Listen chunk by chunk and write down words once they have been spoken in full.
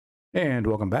And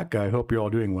welcome back. I hope you're all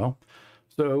doing well.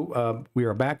 So we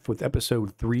are back with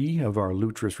episode 3 of our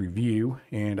Lutris review,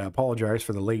 and I apologize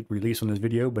for the late release on this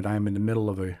video, but I'm in the middle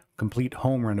of a complete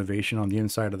home renovation on the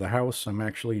inside of the house. I'm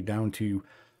actually down to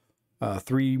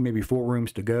 3, maybe 4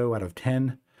 rooms to go out of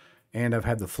 10, and I've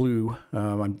had the flu,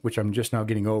 which I'm just now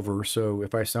getting over, so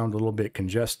if I sound a little bit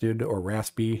congested or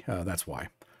raspy, that's why.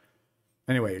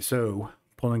 Anyway, so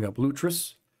pulling up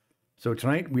Lutris. So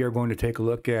tonight we are going to take a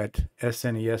look at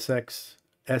SNES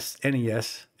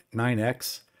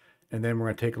 9X, and then we're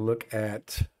going to take a look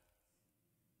at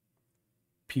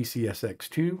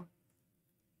PCSX2,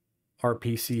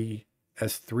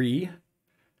 RPCS3, and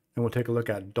we'll take a look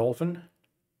at Dolphin,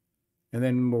 and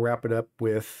then we'll wrap it up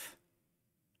with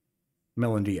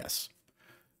Melon DS.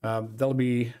 That'll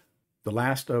be the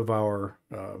last of our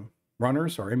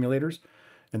runners, our emulators.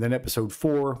 And then episode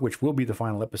 4, which will be the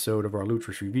final episode of our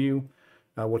Lutris review,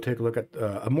 we'll take a look at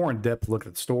a more in-depth look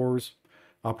at stores.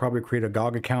 I'll probably create a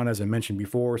GOG account, as I mentioned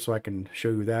before, so I can show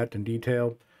you that in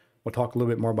detail. We'll talk a little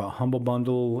bit more about Humble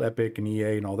Bundle, Epic, and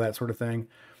EA, and all that sort of thing.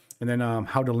 And then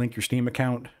how to link your Steam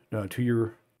account to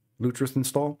your Lutris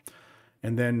install.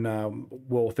 And then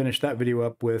we'll finish that video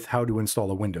up with how to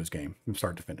install a Windows game from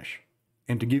start to finish.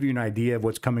 And to give you an idea of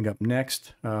what's coming up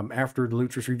next, after the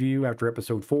Lutris review, after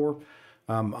episode 4,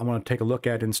 I'm going to take a look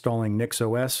at installing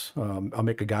NixOS. I'll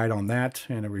make a guide on that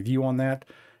and a review on that,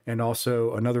 and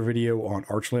also another video on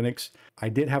Arch Linux. I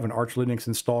did have an Arch Linux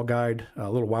install guide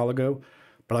a little while ago,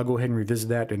 but I'll go ahead and revisit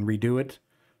that and redo it.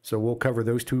 So we'll cover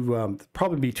those two,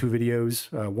 probably be 2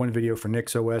 videos, one video for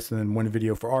NixOS and then one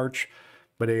video for Arch.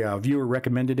 But a viewer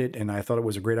recommended it, and I thought it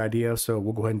was a great idea, so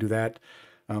we'll go ahead and do that.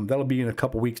 That'll be in a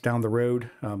couple weeks down the road,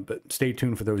 but stay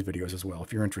tuned for those videos as well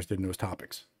if you're interested in those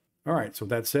topics. All right, so with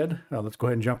that said, let's go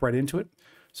ahead and jump right into it.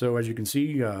 So as you can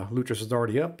see, Lutris is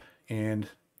already up, and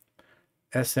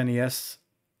SNES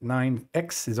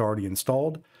 9X is already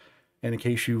installed. And in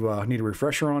case you need a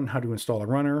refresher on how to install a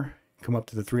runner, come up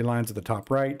to the 3 lines at the top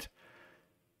right,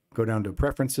 go down to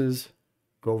Preferences,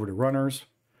 go over to Runners.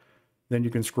 Then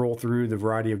you can scroll through the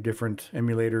variety of different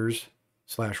emulators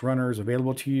 / runners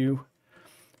available to you,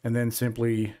 and then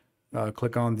simply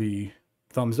click on the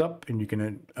thumbs up, and you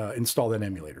can install that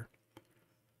emulator.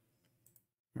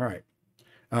 All right,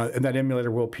 and that emulator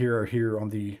will appear here on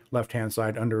the left-hand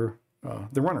side under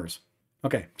the runners.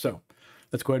 Okay, so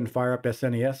let's go ahead and fire up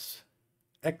SNES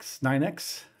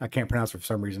 9X. I can't pronounce it for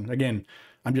some reason. Again,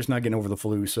 I'm just not getting over the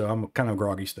flu, so I'm kind of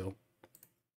groggy still.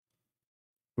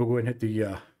 We'll go ahead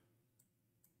and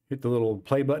hit the little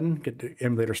play button, get the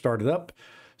emulator started up.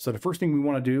 So the first thing we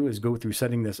want to do is go through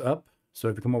setting this up. So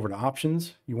if you come over to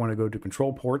Options, you want to go to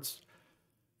Control Ports,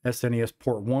 SNES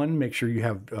Port 1, make sure you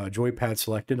have joypad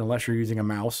selected unless you're using a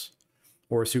mouse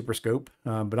or a Super Scope.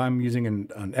 But I'm using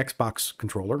an Xbox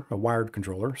controller, a wired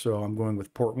controller, so I'm going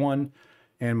with Port 1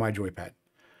 and my joypad.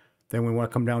 Then we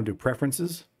want to come down to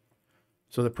Preferences.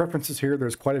 So the preferences here,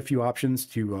 there's quite a few options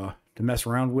to mess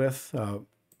around with.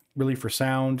 Really for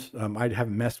sound, I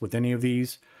haven't messed with any of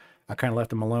these. I kind of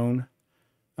left them alone.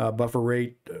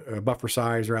 Buffer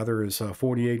size rather, is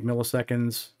 48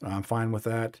 milliseconds. I'm fine with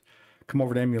that. Come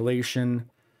over to emulation.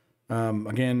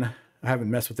 Again, I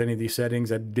haven't messed with any of these settings.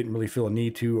 I didn't really feel a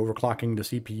need to. Overclocking the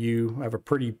CPU. I have a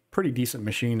pretty decent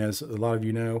machine, as a lot of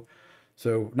you know,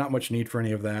 so not much need for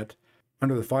any of that.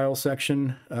 Under the file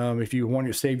section, if you want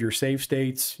to save your save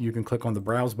states, you can click on the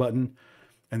Browse button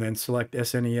and then select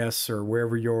SNES or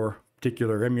wherever your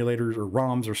particular emulators or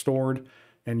ROMs are stored,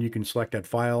 and you can select that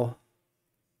file.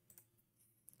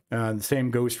 The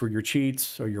same goes for your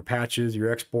cheats or your patches, your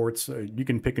exports. You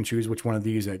can pick and choose which one of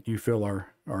these that you feel are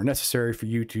necessary for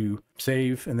you to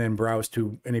save, and then browse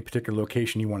to any particular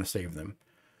location you want to save them.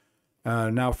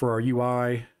 Now for our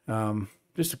UI,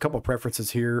 just a couple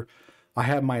preferences here. I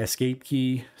have my escape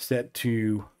key set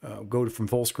to go from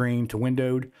full screen to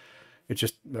windowed. It's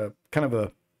just kind of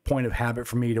a point of habit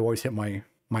for me to always hit my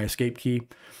escape key,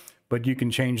 but you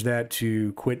can change that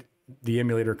to quit the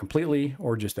emulator completely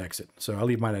or just exit. So I'll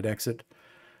leave mine at exit.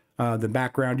 The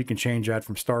background, you can change that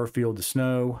from Starfield to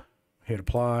snow. Hit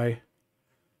apply.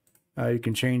 You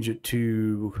can change it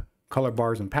to color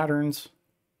bars and patterns,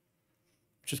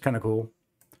 which is kind of cool.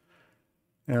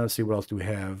 Now let's see, what else do we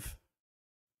have?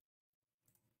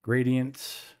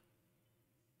 Gradients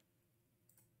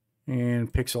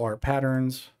and pixel art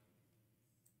patterns.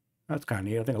 That's kind of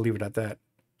neat. I think I'll leave it at that.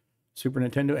 Super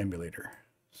Nintendo emulator.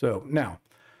 So now,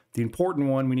 the important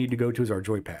one we need to go to is our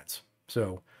joypads.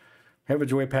 So I have a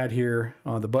joypad here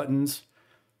on the buttons.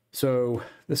 So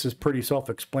this is pretty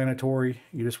self-explanatory.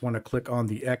 You just want to click on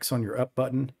the X on your up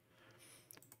button.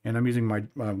 And I'm using my,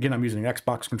 again, I'm using an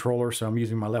Xbox controller, so I'm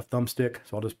using my left thumbstick.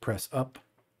 So I'll just press up.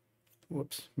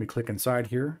 whoops, let me click inside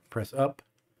here, press up,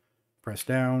 press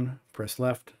down, press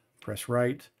left, press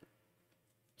right,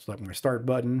 select my start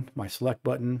button, my select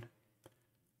button,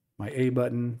 my A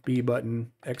button, B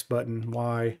button, X button,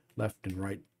 Y, left and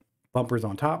right bumpers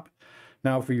on top.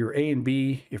 Now for your A and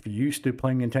B, if you're used to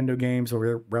playing Nintendo games,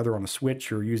 or rather on a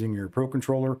Switch or using your Pro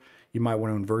Controller, you might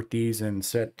want to invert these and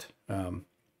set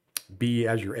B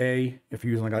as your A. If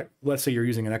you're using, like, let's say you're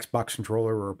using an Xbox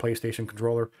controller or a PlayStation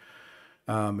controller,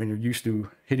 and you're used to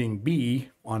hitting B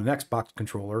on an Xbox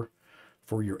controller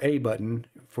for your A button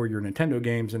for your Nintendo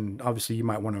games, and obviously you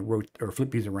might want to rotate or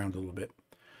flip these around a little bit.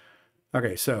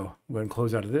 Okay, so go ahead and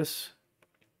close out of this,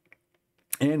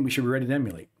 and we should be ready to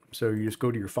emulate. So you just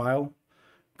go to your file,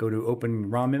 go to open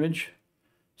ROM image,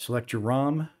 select your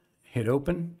ROM, hit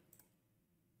open,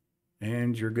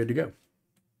 and you're good to go.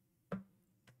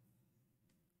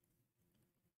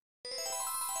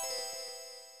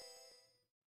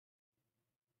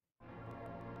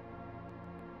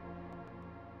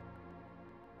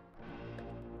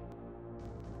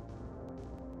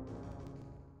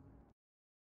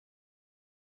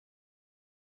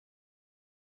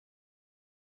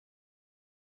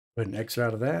 Go ahead and exit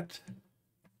out of that.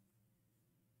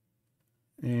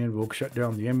 And we'll shut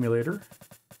down the emulator.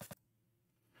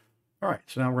 All right,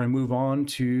 so now we're going to move on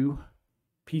to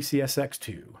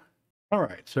PCSX2. All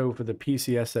right, so for the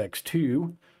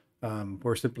PCSX2,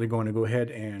 we're simply going to go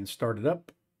ahead and start it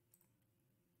up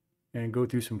and go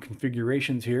through some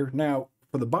configurations here. Now,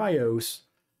 for the BIOS,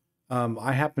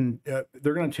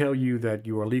 they're going to tell you that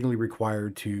you are legally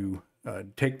required to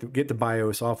get the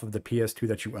BIOS off of the PS2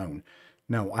 that you own.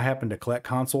 Now, I happen to collect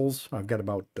consoles. I've got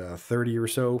about 30 or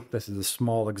so. This is a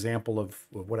small example of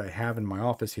what I have in my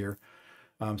office here.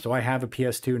 So I have a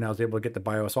PS2, and I was able to get the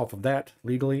BIOS off of that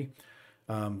legally.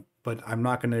 But I'm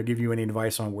not going to give you any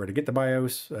advice on where to get the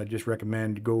BIOS. I just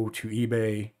recommend go to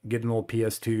eBay, get an old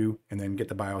PS2, and then get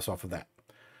the BIOS off of that.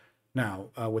 Now,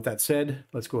 with that said,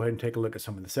 let's go ahead and take a look at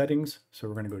some of the settings. So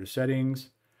we're going to go to Settings.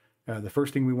 The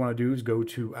first thing we want to do is go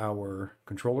to our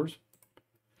controllers.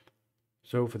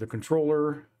 So for the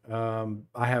controller,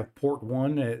 I have port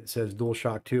 1. It says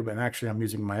DualShock 2, but actually I'm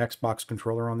using my Xbox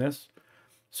controller on this.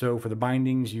 So for the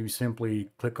bindings, you simply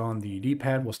click on the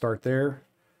D-pad. We'll start there.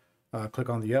 Click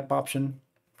on the up option,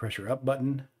 press your up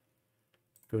button,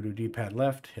 go to D-pad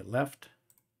left, hit left,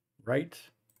 right,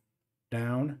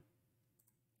 down,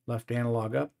 left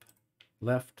analog up,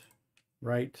 left,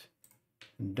 right,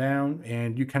 and down,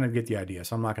 and you kind of get the idea.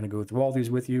 So I'm not going to go through all these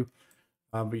with you,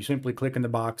 but you simply click in the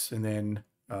box and then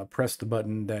press the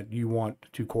button that you want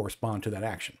to correspond to that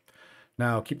action.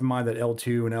 Now, keep in mind that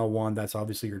L2 and L1, that's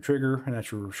obviously your trigger, and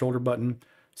that's your shoulder button.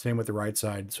 Same with the right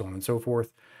side, so on and so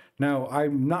forth. Now,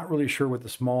 I'm not really sure what the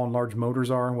small and large motors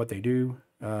are and what they do.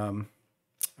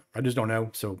 I just don't know,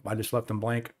 so I just left them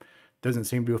blank. Doesn't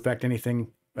seem to affect anything.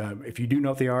 If you do know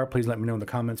what they are, please let me know in the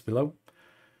comments below.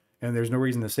 And there's no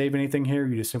reason to save anything here.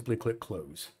 You just simply click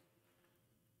close.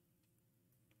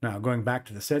 Now, going back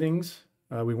to the settings,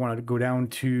 we want to go down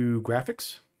to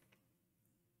graphics.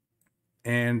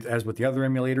 And as with the other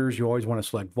emulators, you always want to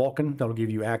select Vulkan. That'll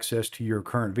give you access to your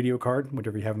current video card,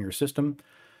 whatever you have in your system.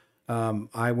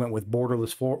 I went with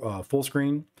borderless full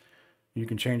screen. You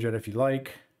can change that if you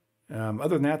like.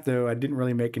 Other than that, though, I didn't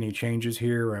really make any changes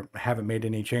here. I haven't made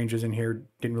any changes in here.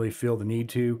 Didn't really feel the need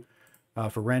to.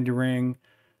 For rendering,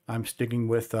 I'm sticking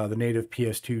with the native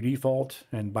PS2 default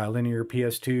and bilinear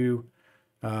PS2.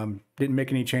 Didn't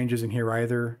make any changes in here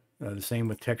either. The same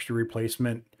with texture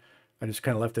replacement. I just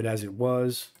kind of left it as it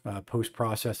was.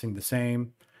 Post-processing the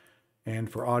same.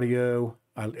 And for audio,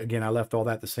 again, I left all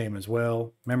that the same as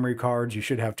well. Memory cards, you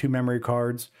should have 2 memory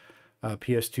cards.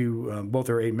 PS2, both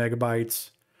are 8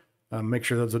 megabytes. Make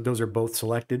sure those are both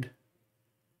selected.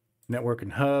 Network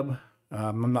and hub.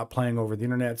 I'm not playing over the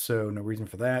internet, so no reason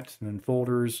for that. And then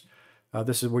folders.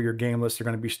 This is where your game lists are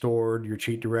going to be stored, your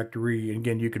cheat directory. And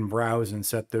again, you can browse and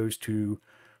set those to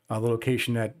the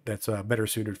location that's better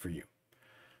suited for you.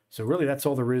 So really, that's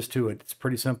all there is to it. It's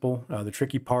pretty simple. The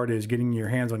tricky part is getting your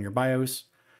hands on your BIOS.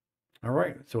 All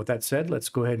right, so with that said, let's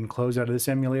go ahead and close out of this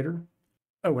emulator.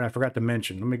 Oh, and I forgot to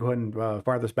mention, let me go ahead and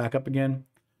fire this back up again.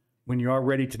 When you are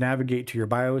ready to navigate to your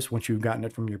BIOS, once you've gotten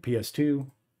it from your PS2,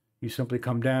 you simply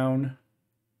come down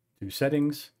to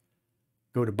Settings,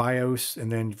 go to BIOS, and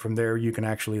then from there you can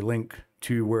actually link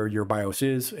to where your BIOS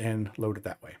is and load it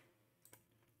that way.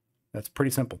 That's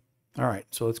pretty simple. All right,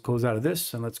 so let's close out of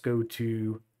this and let's go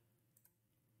to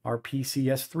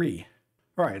RPCS3.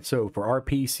 All right, so for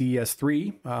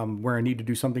RPCS3, we're going to need to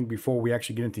do something before we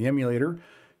actually get into the emulator,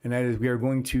 and that is we are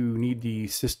going to need the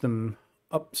system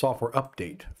software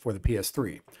update for the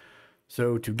PS3.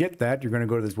 So to get that, you're going to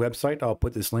go to this website. I'll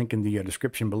put this link in the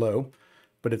description below.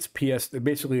 But it's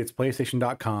basically it's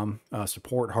PlayStation.com,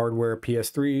 support hardware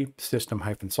PS3,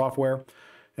 system-software.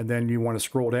 And then you want to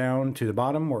scroll down to the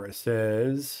bottom where it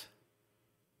says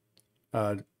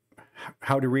how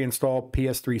to reinstall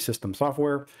PS3 system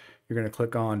software. You're going to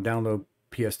click on download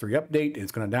PS3 update.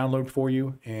 It's going to download for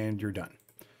you and you're done.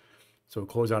 So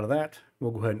close out of that.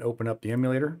 We'll go ahead and open up the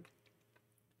emulator.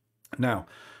 Now,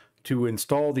 to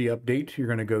install the update, you're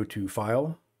going to go to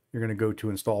File. You're going to go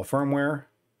to Install Firmware.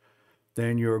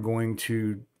 Then you're going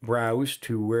to browse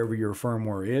to wherever your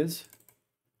firmware is.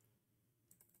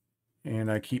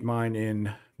 And I keep mine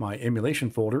in my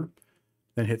emulation folder.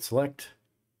 Then hit Select.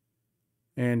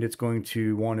 And it's going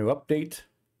to want to update.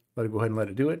 Let it go ahead and let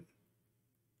it do it.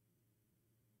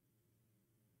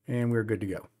 And we're good to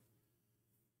go.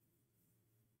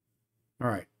 All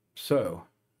right, so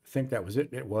I think that was it.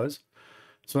 It was.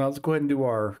 So now let's go ahead and do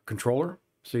our controller.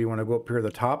 So you want to go up here at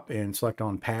the top and select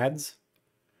on pads.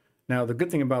 Now, the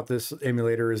good thing about this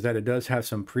emulator is that it does have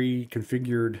some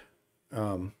pre-configured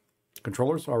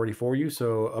controllers already for you.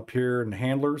 So up here in the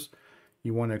handlers,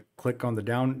 you want to click on the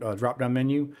drop-down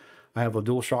menu. I have a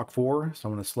DualShock 4, so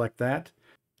I'm going to select that.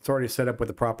 It's already set up with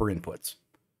the proper inputs.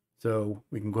 So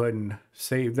we can go ahead and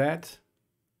save that.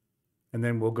 And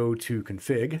then we'll go to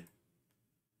Config.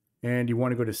 And you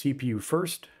want to go to CPU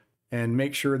first and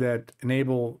make sure that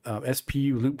enable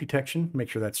SPU loop detection. Make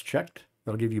sure that's checked.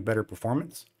 That'll give you better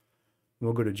performance.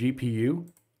 We'll go to GPU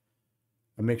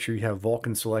and make sure you have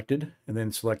Vulkan selected and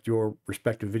then select your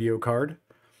respective video card.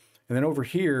 And then over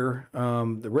here,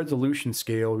 the resolution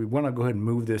scale, we want to go ahead and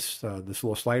move this, this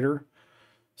little slider.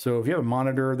 So if you have a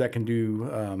monitor that can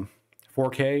do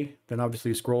 4K, then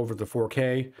obviously scroll over to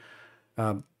 4K.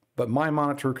 But my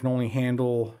monitor can only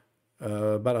handle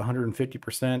about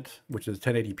 150%, which is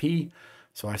 1080p.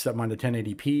 So I set mine to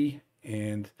 1080p,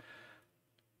 and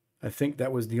I think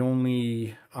that was the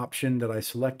only option that I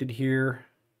selected here.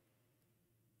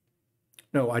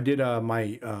 No, I did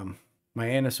my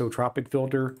anisotropic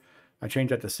filter. I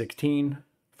changed that to 16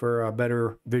 for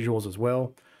better visuals as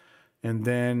well. And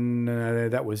then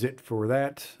that was it for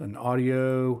that. And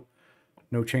audio,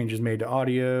 no changes made to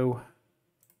audio.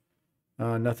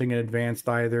 Nothing in advanced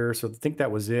either. So I think that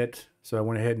was it. So I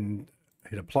went ahead and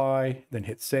hit apply, then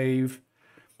hit save,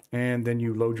 and then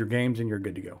you load your games and you're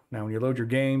good to go. Now when you load your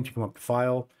games, you come up to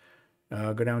File,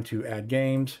 go down to Add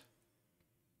Games,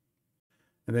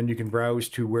 and then you can browse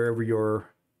to wherever your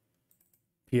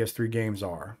PS3 games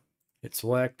are. Hit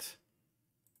Select,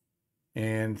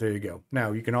 and there you go.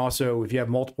 Now you can also, if you have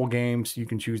multiple games, you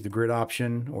can choose the grid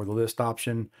option or the list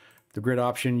option. The grid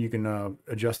option, you can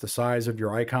adjust the size of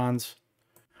your icons.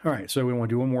 All right, so we want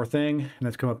to do one more thing, and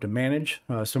that's come up to Manage.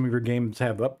 Some of your games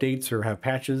have updates or have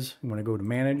patches. You want to go to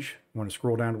Manage. You want to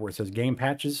scroll down to where it says Game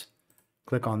Patches.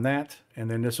 Click on that, and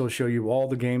then this will show you all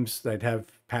the games that have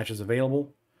patches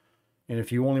available. And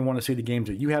if you only want to see the games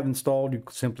that you have installed, you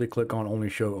simply click on Only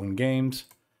Show Own Games,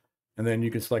 and then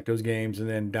you can select those games and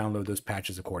then download those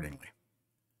patches accordingly.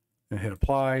 And hit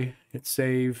Apply, hit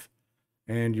Save,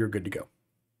 and you're good to go.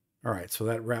 All right, so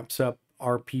that wraps up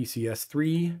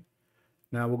RPCS3.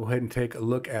 Now we'll go ahead and take a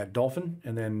look at Dolphin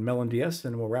and then Melon DS,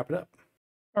 and we'll wrap it up.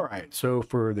 All right, so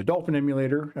for the Dolphin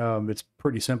emulator, it's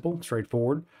pretty simple,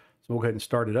 straightforward. So we'll go ahead and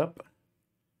start it up.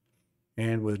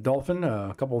 And with Dolphin,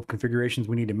 a couple of configurations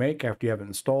we need to make after you have it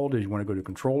installed is you want to go to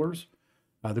Controllers.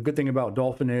 The good thing about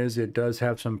Dolphin is it does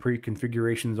have some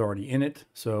pre-configurations already in it.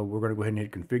 So we're going to go ahead and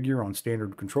hit Configure on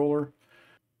Standard Controller.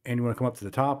 And you want to come up to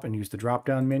the top and use the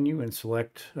drop-down menu and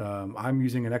select, I'm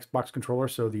using an Xbox controller,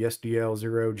 so the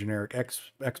SDL0 generic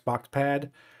Xbox pad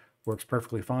works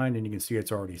perfectly fine, and you can see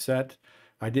it's already set.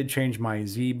 I did change my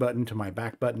Z button to my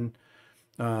back button.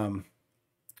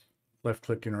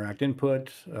 Left-click to interact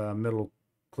input, middle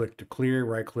click to clear,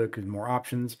 right-click is more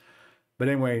options. But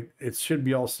anyway, it should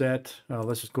be all set.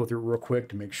 Let's just go through it real quick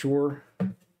to make sure.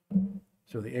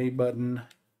 So the A button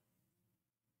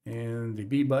and the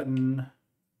B button,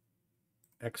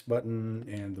 X button,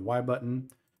 and the Y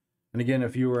button. And again,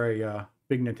 if you are a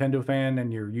big Nintendo fan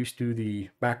and you're used to the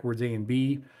backwards A and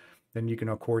B, then you can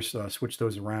of course switch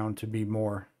those around to be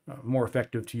more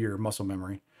effective to your muscle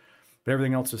memory. But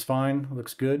everything else is fine,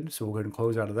 looks good. So we'll go ahead and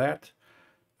close out of that.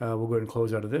 We'll go ahead and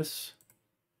close out of this.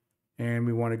 And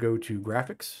we want to go to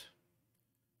graphics.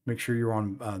 Make sure you're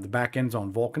on the back end's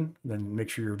on Vulkan, then make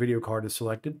sure your video card is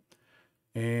selected.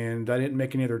 And I didn't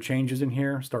make any other changes in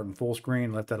here. Starting full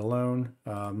screen, let that alone.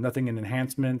 Nothing in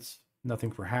enhancements,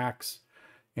 nothing for hacks.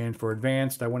 And for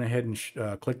advanced, I went ahead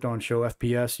and clicked on show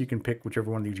FPS. You can pick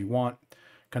whichever one of these you want.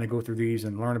 Kind of go through these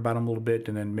and learn about them a little bit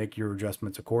and then make your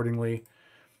adjustments accordingly.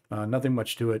 Nothing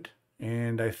much to it.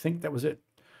 And I think that was it.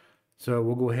 So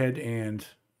we'll go ahead and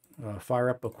fire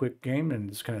up a quick game and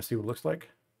just kind of see what it looks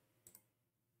like.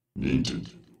 Needed.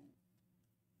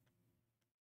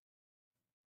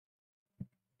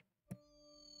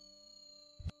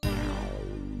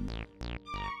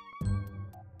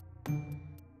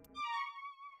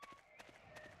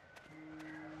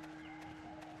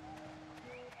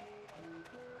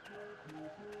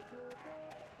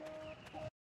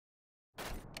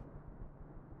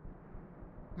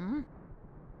 Hmm?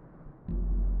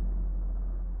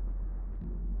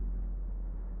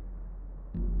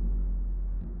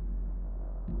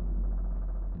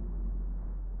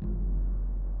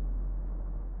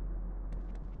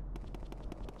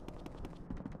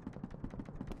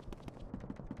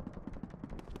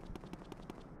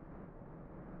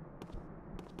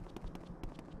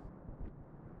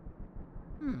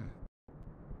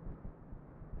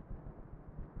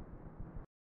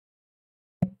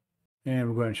 And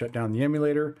we'll go ahead and shut down the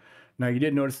emulator. Now you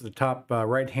did notice at the top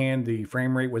right hand, the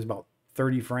frame rate was about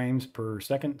 30 frames per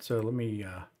second. So let me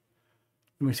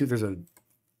see if there's a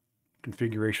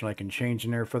configuration I can change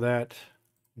in there for that.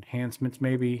 Enhancements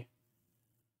maybe.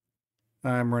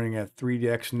 I'm running at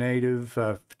 3DX native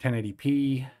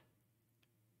 1080p.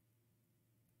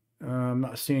 I'm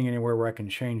not seeing anywhere where I can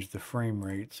change the frame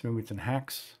rates. Maybe it's in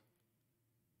hacks.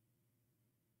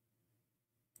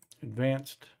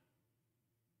 Advanced.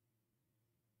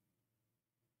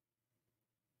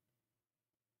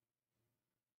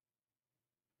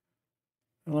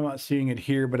 Well, I'm not seeing it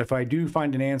here, but if I do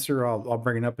find an answer, I'll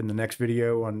bring it up in the next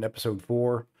video on episode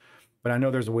 4. But I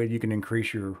know there's a way you can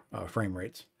increase your frame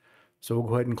rates. So we'll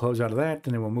go ahead and close out of that,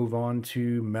 and then we'll move on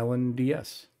to Melon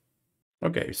DS.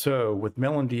 Okay, so with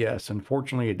Melon DS,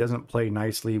 unfortunately, it doesn't play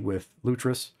nicely with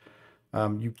Lutris.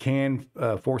 You can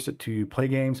force it to play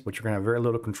games, but you're going to have very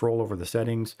little control over the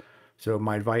settings. So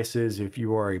my advice is, if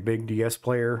you are a big DS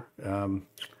player,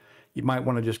 you might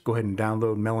want to just go ahead and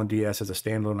download Melon DS as a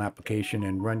standalone application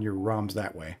and run your ROMs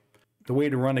that way. The way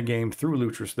to run a game through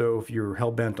Lutris, though, if you're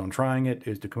hell-bent on trying it,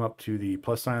 is to come up to the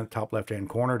plus sign at the top left-hand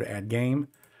corner to add game.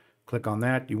 Click on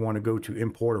that. You want to go to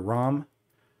import a ROM,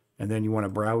 and then you want to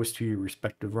browse to your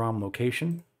respective ROM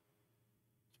location.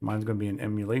 Mine's going to be an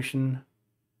emulation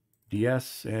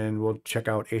DS, and we'll check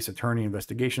out Ace Attorney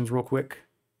Investigations real quick.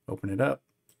 Open it up,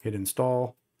 hit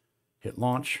install, hit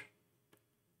launch.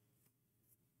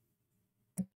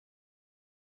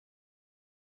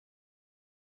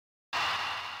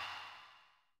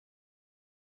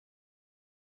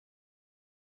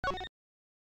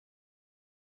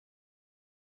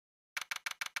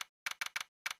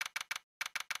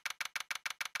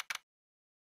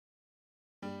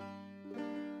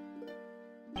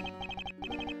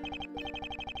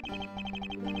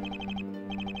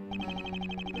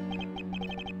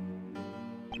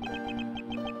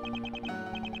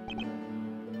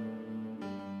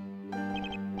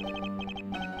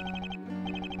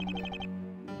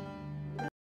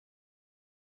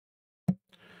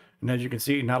 And as you can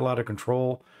see, not a lot of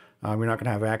control. You're not going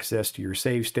to have access to your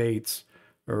save states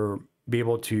or be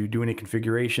able to do any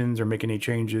configurations or make any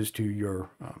changes to your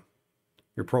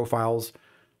profiles,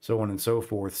 so on and so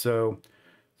forth. So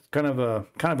it's kind of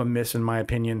a miss in my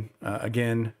opinion.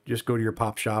 Again, just go to your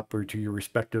pop shop or to your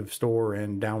respective store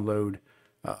and download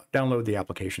the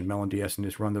application Melon DS and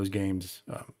just run those games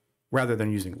rather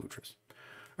than using Lutris.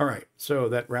 All right, so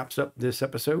that wraps up this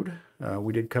episode.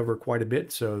 We did cover quite a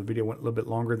bit, so the video went a little bit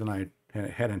longer than I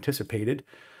had anticipated.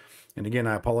 And again,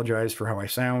 I apologize for how I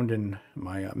sound and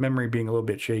my memory being a little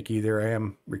bit shaky. There I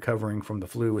am recovering from the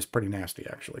flu. It was pretty nasty,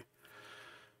 actually.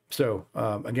 So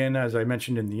again, as I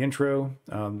mentioned in the intro,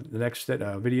 the next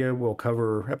video will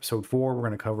cover episode 4. We're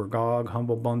going to cover GOG,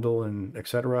 Humble Bundle, and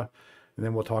etc. And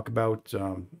then we'll talk about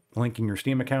linking your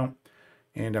Steam account.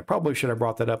 And I probably should have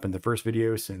brought that up in the first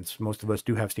video, since most of us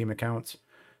do have Steam accounts.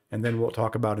 And then we'll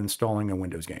talk about installing a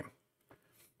Windows game.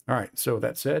 All right, so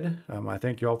that said, I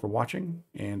thank you all for watching,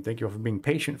 and thank you all for being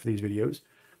patient for these videos.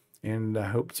 And I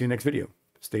hope to see you next video.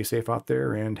 Stay safe out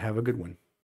there and have a good one.